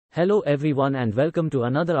Hello everyone and welcome to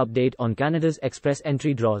another update on Canada's Express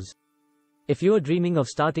Entry draws. If you are dreaming of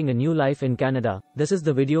starting a new life in Canada, this is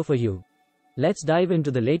the video for you. Let's dive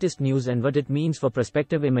into the latest news and what it means for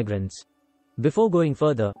prospective immigrants. Before going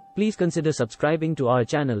further, please consider subscribing to our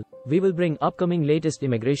channel. We will bring upcoming latest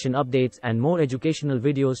immigration updates and more educational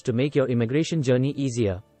videos to make your immigration journey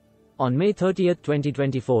easier. On May 30,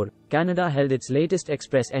 2024, Canada held its latest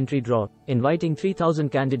Express Entry draw, inviting 3,000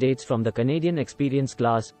 candidates from the Canadian Experience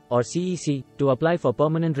Class, or CEC, to apply for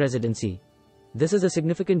permanent residency. This is a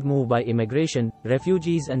significant move by Immigration,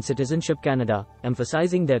 Refugees and Citizenship Canada,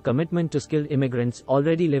 emphasizing their commitment to skilled immigrants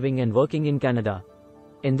already living and working in Canada.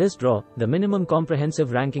 In this draw, the Minimum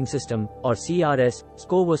Comprehensive Ranking System, or CRS,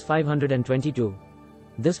 score was 522.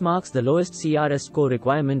 This marks the lowest CRS score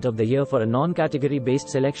requirement of the year for a non-category-based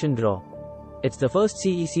selection draw. It's the first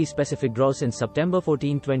CEC-specific draw since September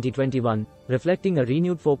 14, 2021, reflecting a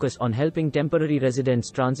renewed focus on helping temporary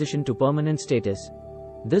residents transition to permanent status.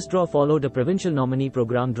 This draw followed a provincial nominee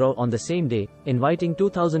program draw on the same day, inviting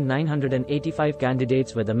 2,985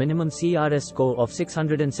 candidates with a minimum CRS score of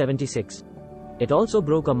 676. It also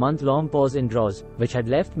broke a month-long pause in draws, which had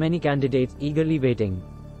left many candidates eagerly waiting.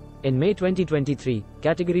 In May 2023,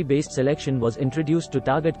 category-based selection was introduced to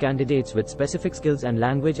target candidates with specific skills and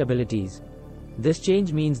language abilities. This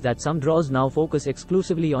change means that some draws now focus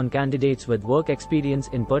exclusively on candidates with work experience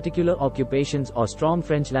in particular occupations or strong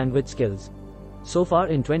French language skills. So far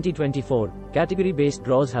in 2024, category-based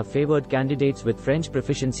draws have favored candidates with French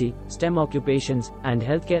proficiency, STEM occupations, and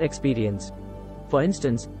healthcare experience. For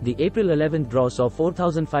instance, the April 11 draw saw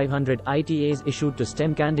 4,500 ITAs issued to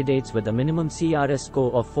STEM candidates with a minimum CRS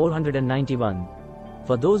score of 491.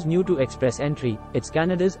 For those new to Express Entry, it's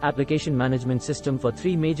Canada's application management system for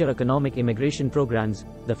three major economic immigration programs: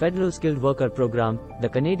 the Federal Skilled Worker Program, the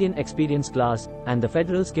Canadian Experience Class, and the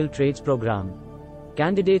Federal Skilled Trades Program.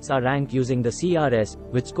 Candidates are ranked using the CRS,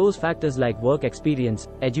 which scores factors like work experience,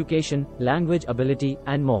 education, language ability,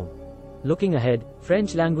 and more. Looking ahead,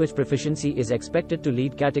 French language proficiency is expected to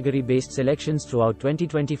lead category-based selections throughout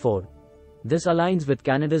 2024. This aligns with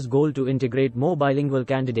Canada's goal to integrate more bilingual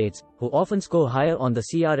candidates, who often score higher on the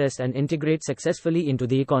CRS and integrate successfully into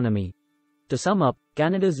the economy. To sum up,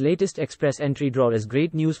 Canada's latest Express Entry draw is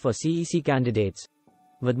great news for CEC candidates.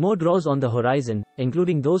 With more draws on the horizon,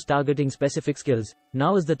 including those targeting specific skills,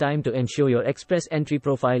 now is the time to ensure your Express Entry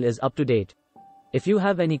profile is up to date. If you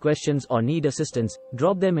have any questions or need assistance,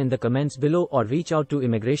 drop them in the comments below or reach out to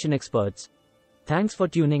immigration experts. Thanks for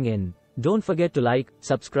tuning in. Don't forget to like,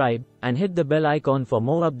 subscribe, and hit the bell icon for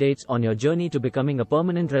more updates on your journey to becoming a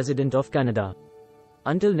permanent resident of Canada.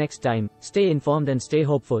 Until next time, stay informed and stay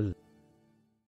hopeful.